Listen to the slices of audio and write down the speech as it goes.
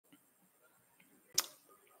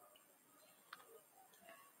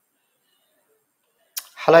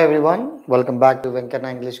Hello everyone, welcome back to Venkanna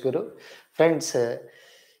English Guru. Friends,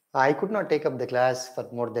 I could not take up the class for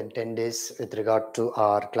more than 10 days with regard to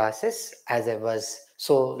our classes as I was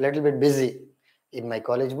so little bit busy in my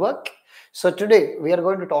college work. So today we are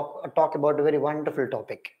going to talk about a very wonderful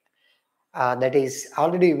topic. That is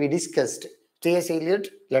already we discussed T.S. Eliot,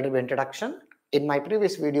 little bit introduction. In my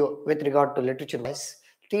previous video with regard to literature was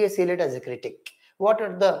T.S. Eliot as a critic. What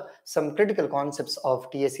are the some critical concepts of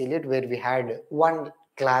T.S. Eliot where we had one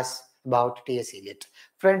class about T.S. Eliot.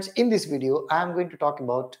 Friends, in this video, I am going to talk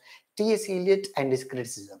about T.S. Eliot and his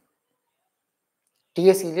criticism.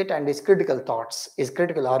 T.S. Eliot and his critical thoughts, his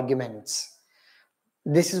critical arguments.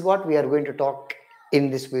 This is what we are going to talk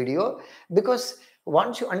in this video, because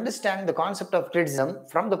once you understand the concept of criticism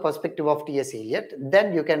from the perspective of T.S. Eliot,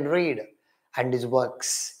 then you can read and his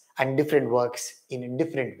works and different works in a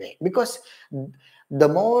different way. Because the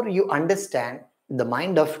more you understand the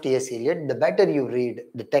mind of T.S. Eliot, the better you read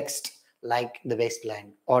the text like The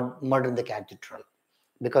Wasteland or Murder in the Cathedral.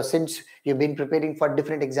 Because since you've been preparing for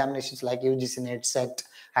different examinations like UGC-NET, set,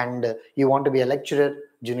 and you want to be a lecturer,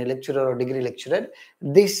 junior lecturer or degree lecturer,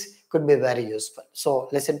 this could be very useful. So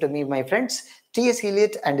listen to me, my friends, T.S.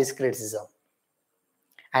 Eliot and his criticism.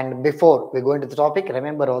 And before we go into the topic,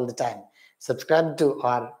 remember all the time, subscribe to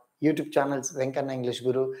our YouTube channels, Venkanna English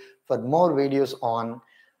Guru, for more videos on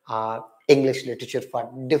English literature for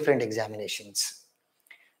different examinations.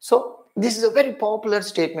 So this is a very popular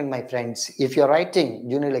statement, my friends. If you're writing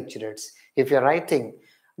junior lecturers, if you're writing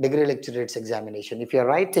degree lecturers examination, if you're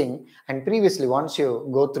writing, and previously once you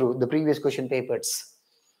go through the previous question papers,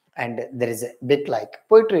 and there is a bit like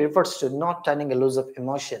poetry refers to not turning a loose of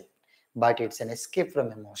emotion, but it's an escape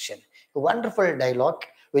from emotion. A wonderful dialogue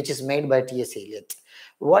which is made by T.S. Eliot.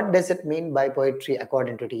 What does it mean by poetry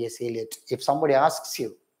according to T.S. Eliot? If somebody asks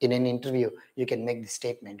you in an interview, you can make this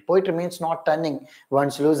statement. Poetry means not turning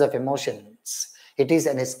one's loose of emotions. It is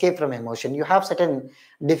an escape from emotion. You have certain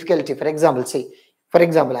difficulty. For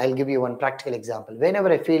example, I'll give you one practical example. Whenever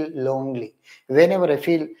I feel lonely, whenever I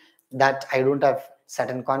feel that I don't have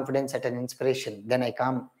certain confidence, certain inspiration, then I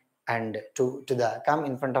come and come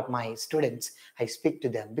in front of my students. I speak to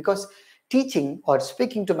them, because teaching or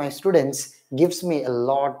speaking to my students gives me a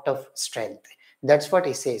lot of strength. That's what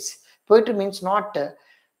he says. Poetry means not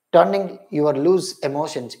turning your loose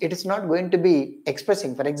emotions. It is not going to be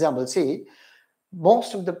expressing. For example, see,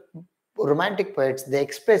 most of the romantic poets, they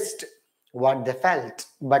expressed what they felt,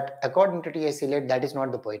 but according to T.S. Eliot, that is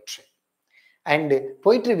not the poetry. And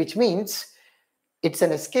poetry, which means it's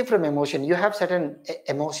an escape from emotion. You have certain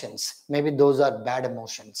emotions, maybe those are bad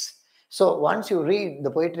emotions. So once you read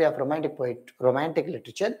the poetry of romantic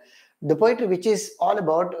literature, the poetry which is all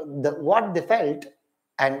about what they felt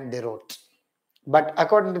and they wrote. But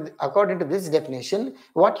according to this definition,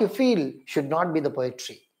 what you feel should not be the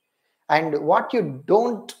poetry, and what you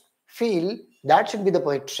don't feel, that should be the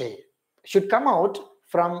poetry. Should come out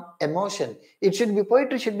from emotion. It should be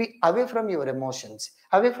poetry should be away from your emotions,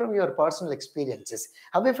 away from your personal experiences,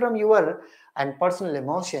 away from your and personal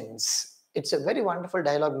emotions. It's a very wonderful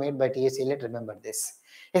dialogue made by T.S. Eliot. Remember this.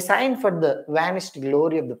 A sign for the vanished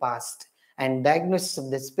glory of the past and diagnosis of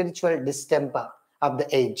the spiritual distemper of the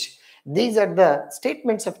age. These are the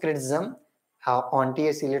statements of criticism on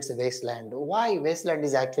T.S. Eliot's Wasteland. Why Wasteland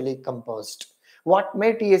is actually composed. What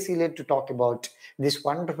made T.S. Eliot to talk about this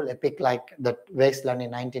wonderful epic like the Wasteland in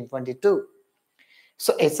 1922?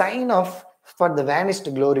 So a sign of for the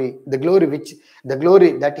vanished glory, the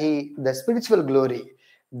spiritual glory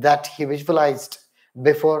that he visualized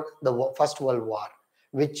before the First World War,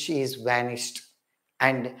 which is vanished.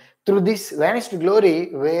 And through this vanished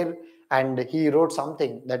glory, and he wrote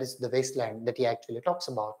something, that is the Wasteland, that he actually talks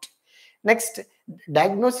about. Next,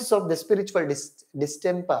 diagnosis of the spiritual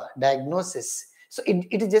distemper, diagnosis. So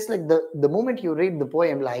it is just like the moment you read the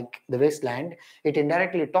poem like The Wasteland, it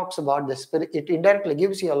indirectly talks about the spirit, it indirectly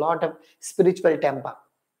gives you a lot of spiritual temper.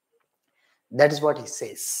 That is what he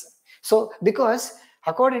says. So because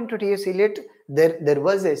according to T.S. Eliot, there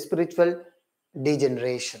was a spiritual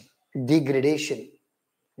degeneration, degradation,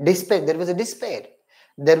 despair. There was a despair.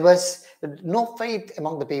 There was no faith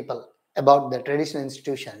among the people about the traditional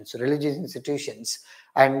institutions, religious institutions,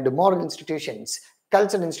 and moral institutions,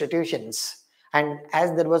 cultural institutions. And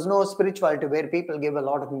as there was no spirituality where people gave a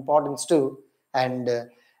lot of importance to, and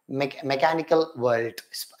mechanical world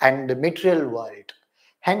and material world.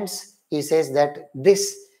 Hence, he says that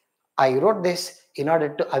I wrote this in order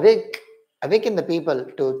to awaken the people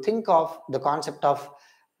to think of the concept of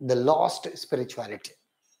the lost spirituality.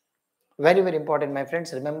 Very, very important, my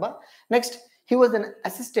friends. Remember, next, he was an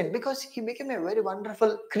assistant because he became a very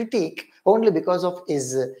wonderful critic only because of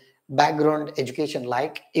his background education,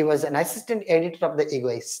 like he was an assistant editor of the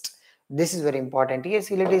Egoist. This is very important.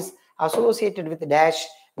 T.S. Eliot is associated with Dash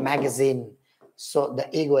magazine. So the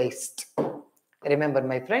Egoist. Remember,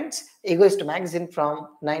 my friends, Egoist magazine from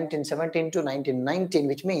 1917 to 1919,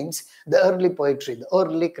 which means the early poetry, the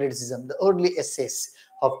early criticism, the early essays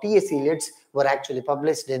of T.S. Eliot were actually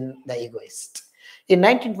published in the Egoist. In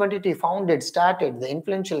 1922, he started the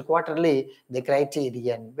influential quarterly, The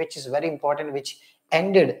Criterion, which is very important, which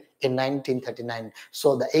ended in 1939.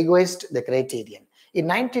 So the Egoist, The Criterion. In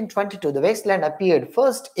 1922, The Wasteland appeared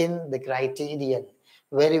first in The Criterion.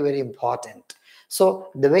 Very, very important. So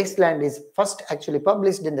the Wasteland is first actually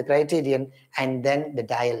published in the Criterion and then the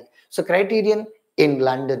Dial. So Criterion in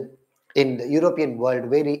London, in the European world,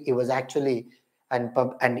 where he was actually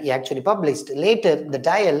and he actually published. Later the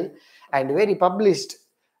Dial, and where he published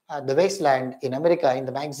the Wasteland in America in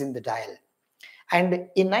the magazine The Dial. And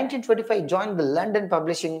in 1925 joined the London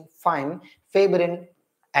publishing firm Faber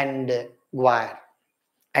and Guire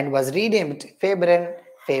and was renamed Faber and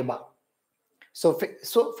Faber. So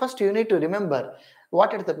first you need to remember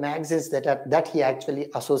what are the magazines that he actually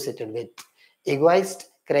associated with. Egoist,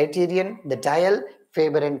 Criterion, The Dial,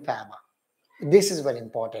 Faber and Faber. This is very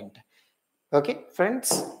important. Okay,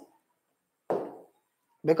 friends?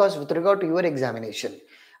 Because with regard to your examination,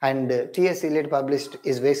 and T.S. Eliot published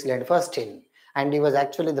his Wasteland first in, and he was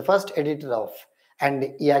actually the first editor of,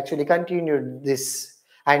 and he actually continued this,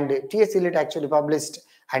 and T.S. Eliot actually published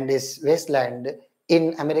and his Wasteland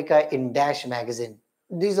in America in Dash magazine.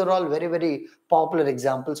 These are all very, very popular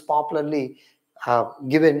examples, popularly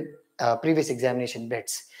given previous examination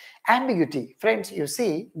bits. Ambiguity, friends, you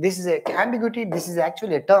see, this is ambiguity. This is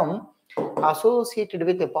actually a term associated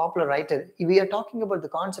with a popular writer. We are talking about the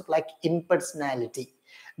concept like impersonality,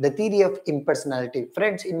 the theory of impersonality.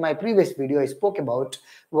 Friends, in my previous video, I spoke about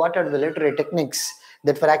what are the literary techniques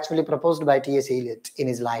that were actually proposed by T.S. Eliot in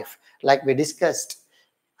his life. Like we discussed,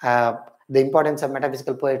 the importance of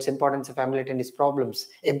metaphysical poets, importance of Hamlet and his problems,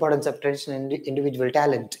 importance of traditional individual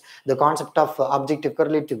talent, the concept of objective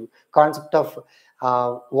correlative, concept of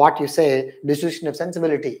what you say, dissolution of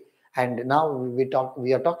sensibility. And now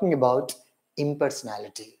we are talking about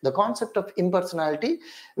impersonality. The concept of impersonality,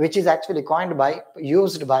 which is actually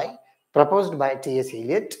proposed by T.S.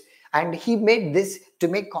 Eliot, and he made this to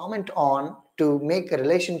make comment on, to make a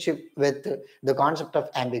relationship with the concept of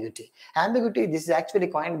ambiguity. Ambiguity, this is actually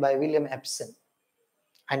coined by William Epson,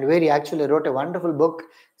 and where he actually wrote a wonderful book,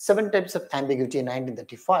 7 Types of Ambiguity in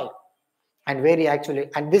 1935. And where he actually,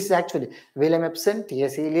 and this is actually William Epson,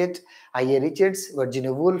 T.S. Eliot, I.A. Richards,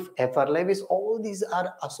 Virginia Woolf, F.R. Lewis, all these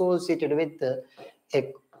are associated with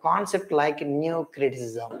a concept like new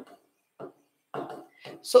criticism.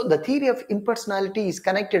 So the theory of impersonality is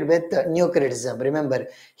connected with new criticism. Remember,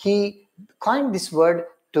 he coined this word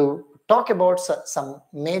to talk about some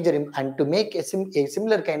major and to make a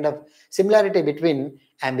similar kind of similarity between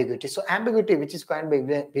ambiguity. So ambiguity, which is coined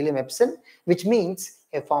by William Epson, which means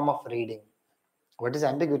a form of reading. What is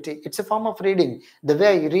ambiguity? It's a form of reading, the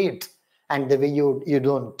way you read and the way you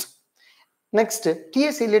don't. Next,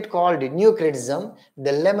 T.S. Eliot called new criticism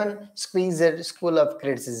the lemon squeezer school of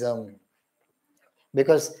criticism,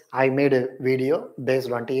 because I made a video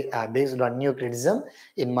based on new criticism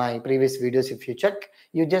in my previous videos. If you check,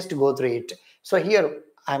 you just go through it. So here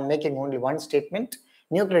I'm making only one statement: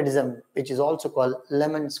 new criticism, which is also called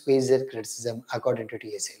lemon squeezer criticism, according to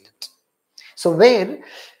T.S. Eliot.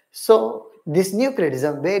 So this new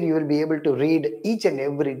criticism, where you will be able to read each and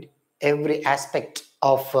every aspect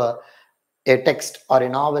of a text or a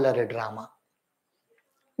novel or a drama.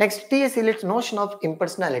 Next, T.S. Eliot's notion of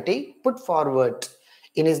impersonality put forward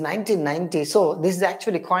in his 1990. So this is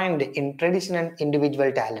actually coined in traditional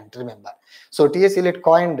individual talent, remember. So T.S. Eliot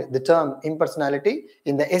coined the term impersonality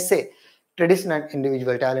in the essay Traditional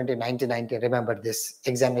Individual Talent in 1990. Remember this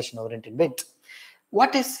examination-oriented bit.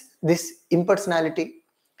 What is this impersonality?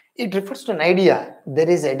 It refers to an idea. There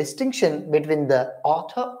is a distinction between the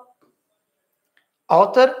author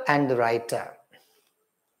and the writer.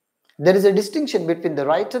 There is a distinction between the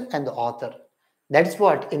writer and the author. That's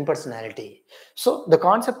what impersonality. So the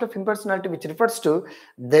concept of impersonality, which refers to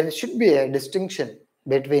there should be a distinction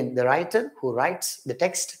between the writer who writes the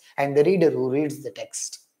text and the reader who reads the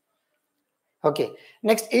text. Okay.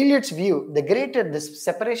 Next, Eliot's view: the greater the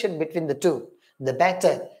separation between the two, the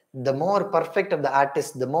better, the more perfect of the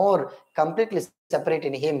artist, the more completely separate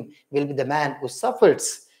in him will be the man who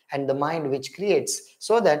suffers and the mind which creates.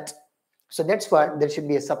 So that's why there should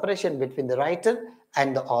be a separation between the writer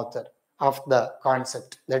and the author of the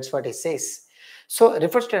concept. That's what it says. So it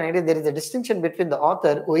refers to an idea there is a distinction between the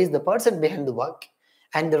author, who is the person behind the work,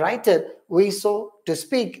 And the writer, we saw to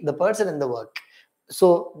speak the person in the work.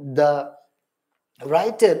 So the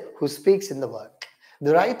writer who speaks in the work,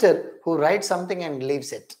 the writer who writes something and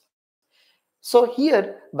leaves it. So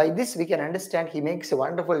here, by this we can understand he makes a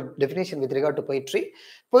wonderful definition with regard to poetry.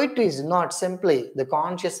 Poetry is not simply the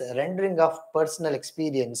conscious rendering of personal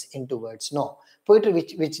experience into words. No, poetry,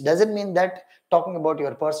 which doesn't mean that talking about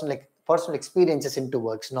your personal experiences into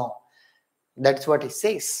words. No, that's what he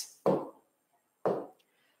says.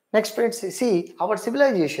 Next, friends, see, our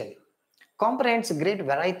civilization comprehends great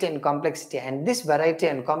variety and complexity, and this variety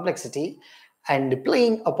and complexity and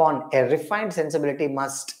playing upon a refined sensibility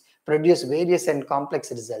must produce various and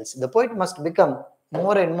complex results. The poet must become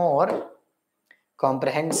more and more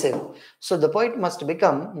comprehensive. So the poet must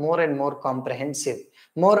become more and more comprehensive,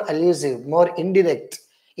 more elusive, more indirect,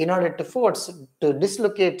 in order to force to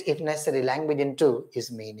dislocate, if necessary, language into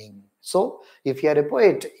his meaning. So if you are a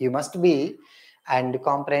poet, you must be and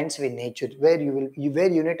comprehensive in nature, where you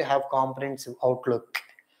need to have comprehensive outlook.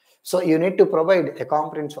 So you need to provide a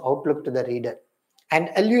comprehensive outlook to the reader. And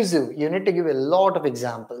elusive, you need to give a lot of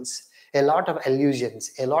examples, a lot of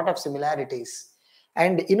allusions, a lot of similarities.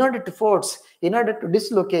 And in order to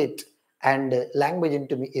dislocate and language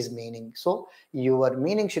into his meaning. So your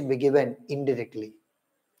meaning should be given indirectly.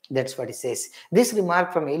 That's what he says. This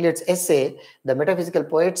remark from Eliot's essay, The Metaphysical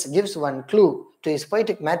Poets, gives one clue to his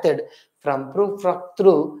poetic method from proof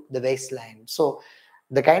through the wasteland. So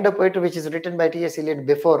the kind of poetry which is written by T.S. Eliot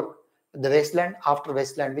before the wasteland, after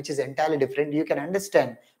wasteland, which is entirely different, you can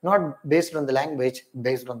understand, not based on the language,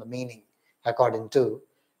 based on the meaning, according to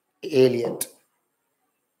Eliot.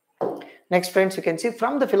 Next, friends, you can see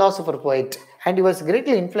from the philosopher poet, and he was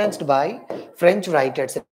greatly influenced by French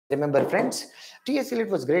writers. Remember, friends, T.S. Eliot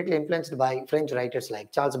was greatly influenced by French writers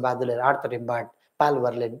like Charles Baudelaire, Arthur Rimbaud, Paul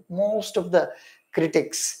Verlaine. Most of the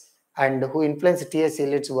critics and who influenced T.S.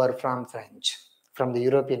 Eliot were from French, from the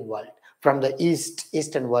European world, from the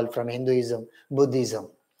Eastern world, from Hinduism, Buddhism.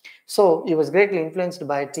 So he was greatly influenced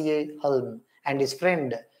by T.A. Hulme and his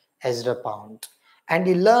friend Ezra Pound. And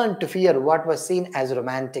he learned to fear what was seen as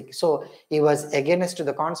romantic. So he was against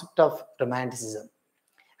the concept of romanticism,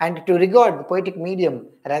 and to regard the poetic medium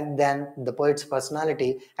rather than the poet's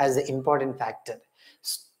personality as the important factor.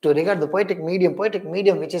 To regard the poetic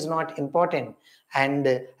medium which is not important, and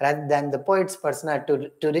rather than the poet's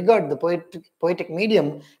personality, to regard the poetic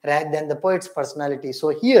medium rather than the poet's personality. So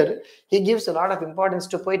here he gives a lot of importance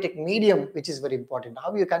to poetic medium, which is very important.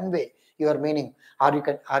 How you convey your meaning. Are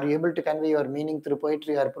you able to convey your meaning through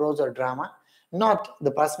poetry or prose or drama? Not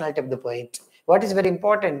the personality of the poet. What is very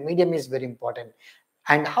important? Medium is very important.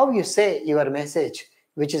 And how you say your message,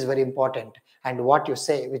 which is very important, and what you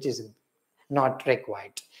say, which is not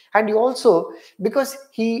required. And you also, because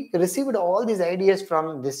he received all these ideas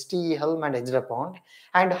from this T. Hulme and Ezra Pound,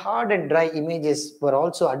 and hard and dry images were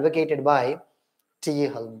also advocated by T.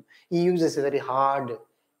 Hulme. He uses very hard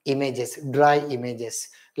images, dry images,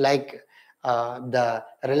 like the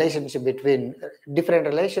relationship between different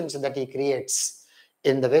relations that he creates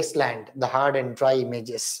in the wasteland, the hard and dry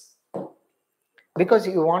images, because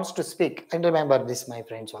he wants to speak. And remember this, my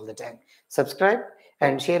friends, all the time. Subscribe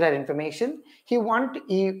and share our information. He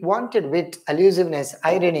wanted wit, elusiveness,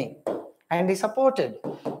 irony, and he supported.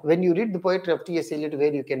 When you read the poetry of T.S. Eliot,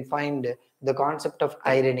 where you can find the concept of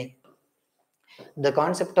irony, the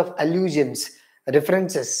concept of allusions,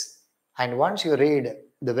 references, and once you read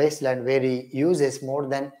The Wasteland, where he uses more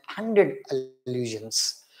than 100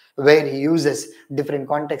 allusions, where he uses different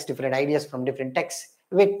contexts, different ideas from different texts,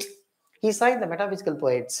 wit. He saw in the metaphysical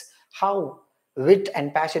poets how wit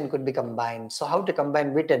and passion could be combined. So how to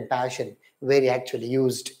combine wit and passion, very actually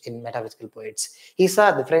used in metaphysical poets. He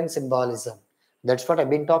saw the French symbolism. That's what I've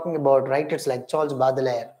been talking about. Writers like Charles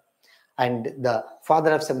Baudelaire and the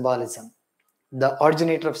father of symbolism, the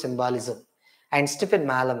originator of symbolism, and Stephen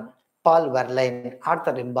Malum, Paul Verlaine,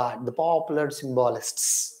 Arthur Rimbaud, the popular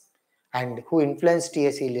symbolists, and who influenced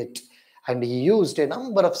T.S. Eliot. And he used a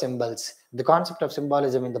number of symbols, the concept of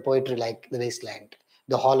symbolism in the poetry like The Wasteland,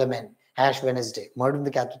 The Hollow Man, Ash Wednesday, Murder in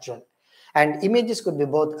the Cathedral. And images could be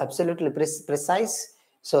both absolutely precise,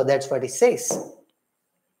 so that's what he says.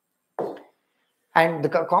 And the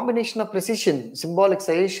combination of precision, symbolic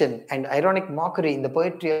suggestion, and ironic mockery in the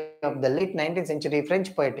poetry of the late 19th century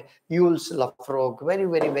French poet Jules Lafrogue,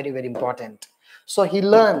 very important. So he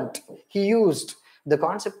used the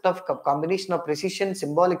concept of combination of precision,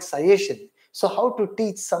 symbolic suggestion. So how to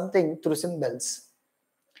teach something through symbols?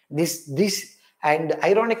 This and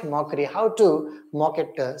ironic mockery, how to mock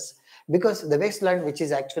at us, because the wasteland, which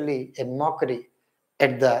is actually a mockery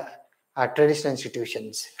at the traditional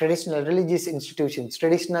institutions, traditional religious institutions,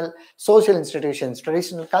 traditional social institutions,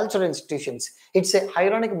 traditional cultural institutions. It's a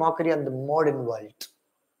ironic mockery on the modern world.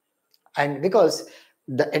 And because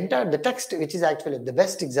the text, which is actually the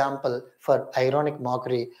best example for ironic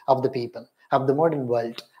mockery of the people, of the modern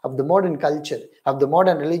world, of the modern culture, of the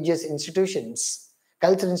modern religious institutions,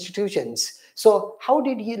 cultural institutions. So how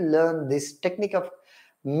did he learn this technique of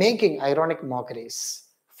making ironic mockeries?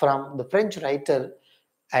 From the French writer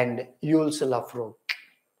and Jules Lafroig.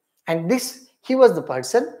 And this, he was the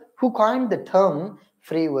person who coined the term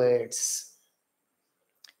free words.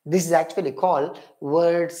 This is actually called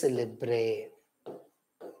words libres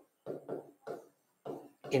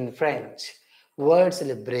in French. Words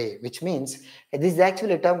libres, which means this is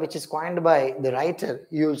actually a term which is coined by the writer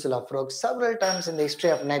Jules Lafroig several times in the history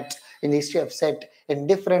of NET, in the history of SET, in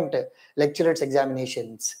different lecturers'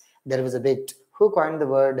 examinations. There was a bit who coined the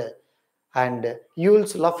word, and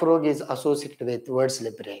Jules Lafroig is associated with words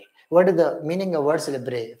libres. What is the meaning of words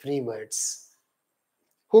libres? Free words.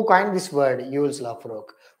 Who coined this word? Jules Lafroig.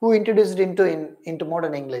 Who introduced it into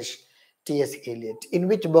modern English? T.S. Eliot. In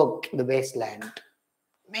which book? The Wasteland.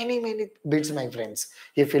 Many bits, my friends.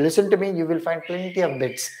 If you listen to me, you will find plenty of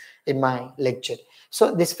bits in my lecture.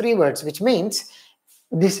 So this free words, which means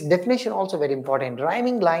this definition also very important.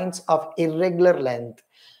 Rhyming lines of irregular length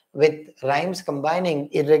with rhymes combining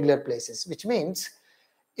irregular places, which means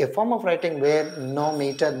a form of writing where no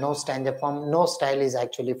meter, no stanza form, no style is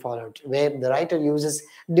actually followed, where the writer uses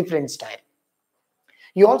different style.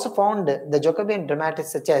 You also found the Jacobean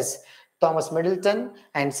dramatists such as Thomas Middleton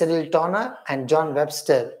and Cyril Toner and John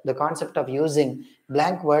Webster, the concept of using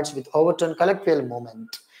blank words with overtone colloquial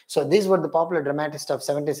movement. So these were the popular dramatists of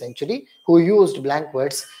 17th century who used blank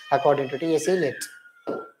words according to T.S. Eliot.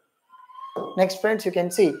 Next, friends, you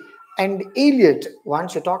can see, and Eliot,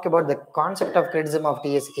 once you talk about the concept of criticism of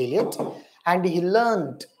T.S. Eliot, and he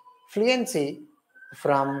learned fluency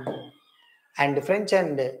from and French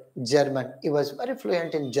and German. He was very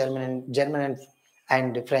fluent in German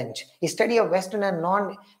and French. He studied of Western and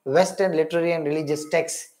non-Western literary and religious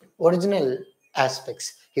texts, original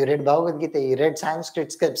aspects. He read Bhagavad Gita, he read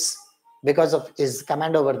Sanskrit scripts because of his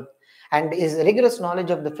command over, and his rigorous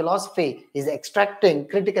knowledge of the philosophy is extracting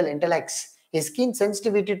critical intellects, his keen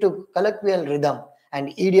sensitivity to colloquial rhythm and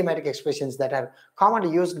idiomatic expressions that are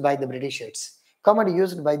commonly used by the Britishers, commonly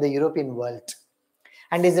used by the European world,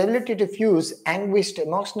 and his ability to fuse anguished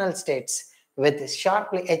emotional states with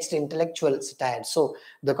sharply edged intellectual satire. So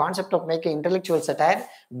the concept of making intellectual satire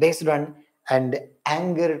based on and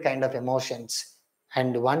anger kind of emotions.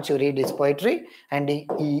 And once you read his poetry, and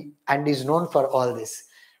he is known for all this.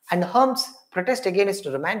 And Holmes protest against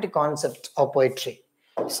the romantic concept of poetry.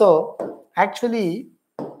 So actually,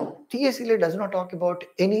 T.S. Eliot does not talk about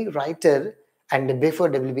any writer and before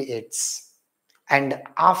W.B. Yeats and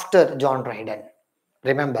after John Dryden.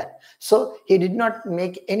 Remember, so he did not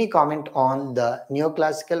make any comment on the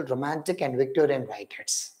neoclassical, romantic, and Victorian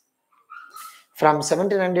writers from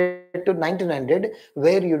 1700 to 1900,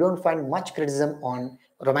 where you don't find much criticism on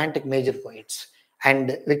romantic major poets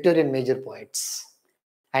and Victorian major poets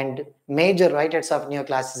and major writers of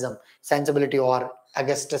neoclassicism, sensibility, or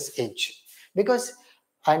Augustus age, because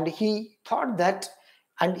and he thought that,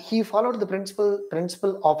 and he followed the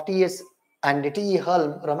principle of T.S. and T.E.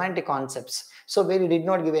 Hulme romantic concepts, so where he did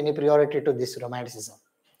not give any priority to this romanticism.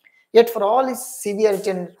 Yet for all his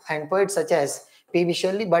severity and poets such as P.B.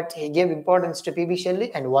 Shelley, but he gave importance to P.B.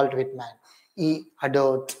 Shelley and Walt Whitman. He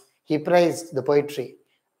adored, he praised the poetry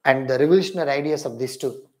and the revolutionary ideas of these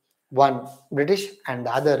two, one British and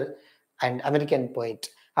the other and American poet,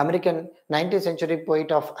 American 19th century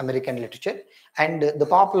poet of American literature, and the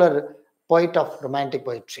popular poet of romantic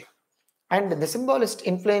poetry. And the symbolist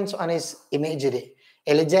influence on his imagery,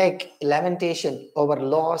 elegiac lamentation over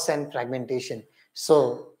loss and fragmentation.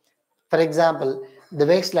 So, for example, the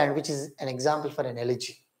Wasteland, which is an example for an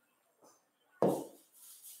elegy.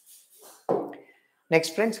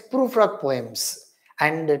 Next, friends, Prufrock poems.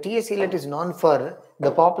 And T.S. Eliot is known for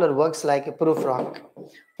the popular works like Prufrock.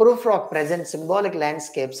 Prufrock presents symbolic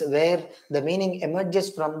landscapes where the meaning emerges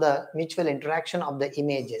from the mutual interaction of the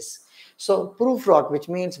images. So Prufrock, which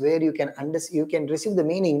means where you can receive the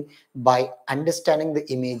meaning by understanding the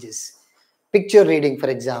images. Picture reading, for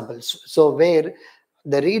example. So where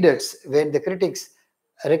the critics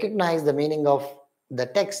recognize the meaning of the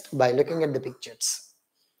text by looking at the pictures.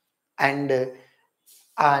 And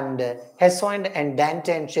Hesiod and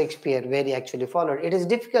Dante and Shakespeare, where he actually followed. It is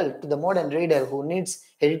difficult to the modern reader who needs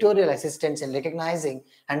editorial assistance in recognizing,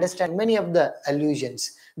 understand many of the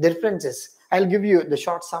allusions, the references. I'll give you the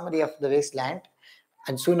short summary of the Wasteland.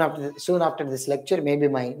 And soon after this lecture, maybe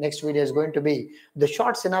my next video is going to be the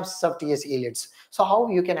short synopsis of T.S. Eliot's. So how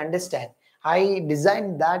you can understand? I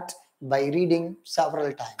designed that by reading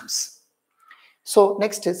several times. So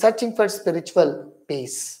next, searching for spiritual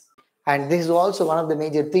peace. And this is also one of the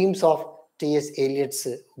major themes of T.S. Eliot's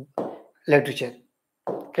literature,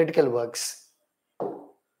 critical works.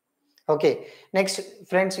 Okay, next,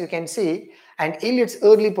 friends, you can see, and Eliot's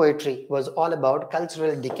early poetry was all about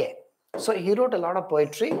cultural decay. So he wrote a lot of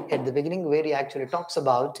poetry at the beginning where he actually talks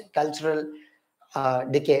about cultural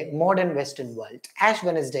decay, modern Western world. Ash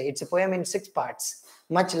Wednesday, it's a poem in 6 parts,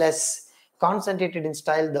 much less concentrated in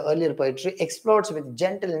style. The earlier poetry explores with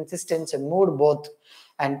gentle insistence and mood both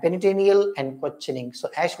and penitential and questioning. So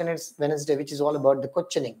Ash Wednesday, which is all about the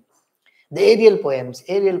questioning. The aerial poems,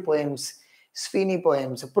 Sweeney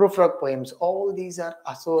poems, Prufrock poems, all these are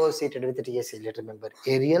associated with T.S. Eliot. Remember,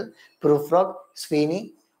 aerial, Prufrock,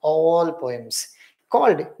 Sweeney, all poems.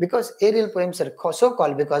 Called, because aerial poems are so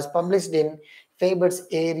called because published in Faber's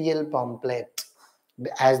aerial pamphlet.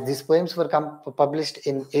 As these poems were published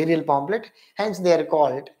in aerial pamphlet, hence they are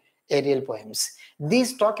called aerial poems.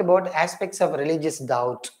 These talk about aspects of religious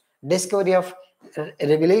doubt, discovery of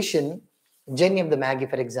revelation, journey of the Magi,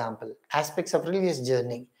 for example, aspects of religious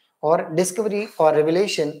journey or discovery or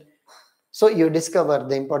revelation. So you discover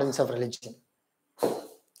the importance of religion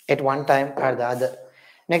at one time or the other.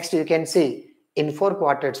 Next, you can see in 4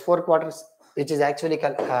 quarters, which is actually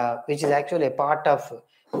a part of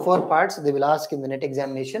 4 parts. They will ask in the NET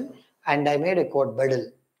examination, and I made a quote Bedell.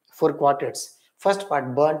 4 quarters. First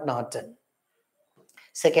part, Burnt Norton.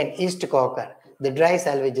 Second, East Cocker, the dry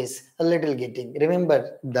salvages, a little getting.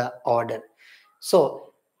 Remember the order.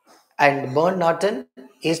 So, and Burnt Norton,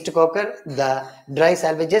 East Cocker, the dry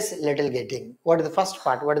salvages, little getting. What is the first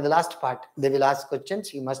part? What is the last part? They will ask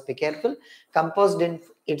questions. You must be careful. Composed in,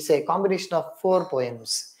 it's a combination of 4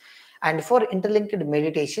 poems and 4 interlinked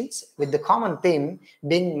meditations with the common theme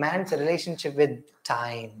being man's relationship with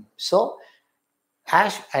time. So,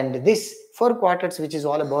 Ash and this 4 quarters, which is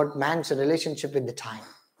all about man's relationship with the time.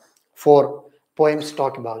 4 poems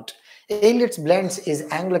talk about. Eliot's blends is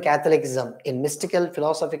Anglo-Catholicism in mystical,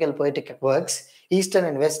 philosophical, poetic works, Eastern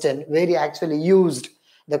and Western, where he actually used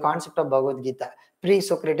the concept of Bhagavad Gita,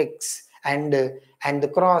 pre-Socratics, and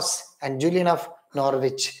the cross, and Julian of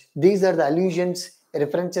Norwich. These are the allusions,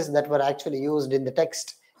 references that were actually used in the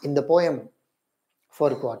text, in the poem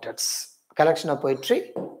 4 quarters. Collection of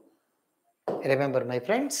poetry, remember, my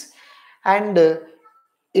friends. And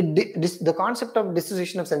the concept of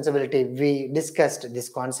dissociation of sensibility, we discussed this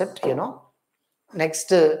concept,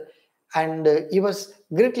 Next, and he was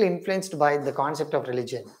greatly influenced by the concept of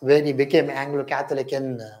religion, where he became Anglo-Catholic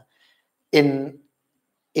in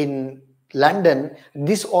London.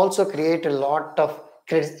 This also created a lot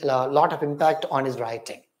of impact on his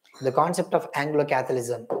writing. The concept of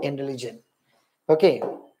Anglo-Catholicism in religion. Okay.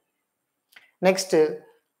 Next,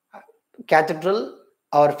 cathedral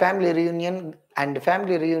or family reunion. And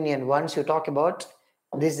family reunion, once you talk about,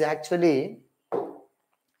 this is actually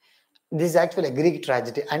a Greek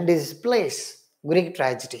tragedy, and this place, Greek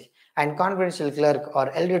tragedy, and confidential clerk or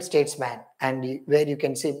elder statesman, and where you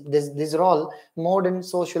can see these are all modern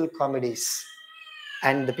social comedies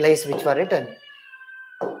and the plays which were written.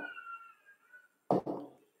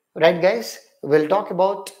 Right, guys, we'll talk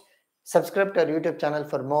about. Subscribe to our YouTube channel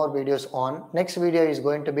for more videos on. Next video is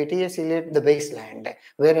going to be T.S. Eliot, The Wasteland,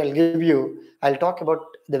 where I'll talk about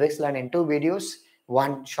The Wasteland in 2 videos.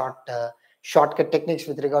 One shortcut techniques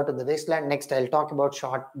with regard to The Wasteland. Next, I'll talk about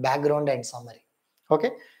short background and summary.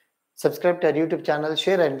 Okay. Subscribe to our YouTube channel,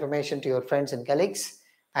 share our information to your friends and colleagues,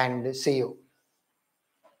 and see you.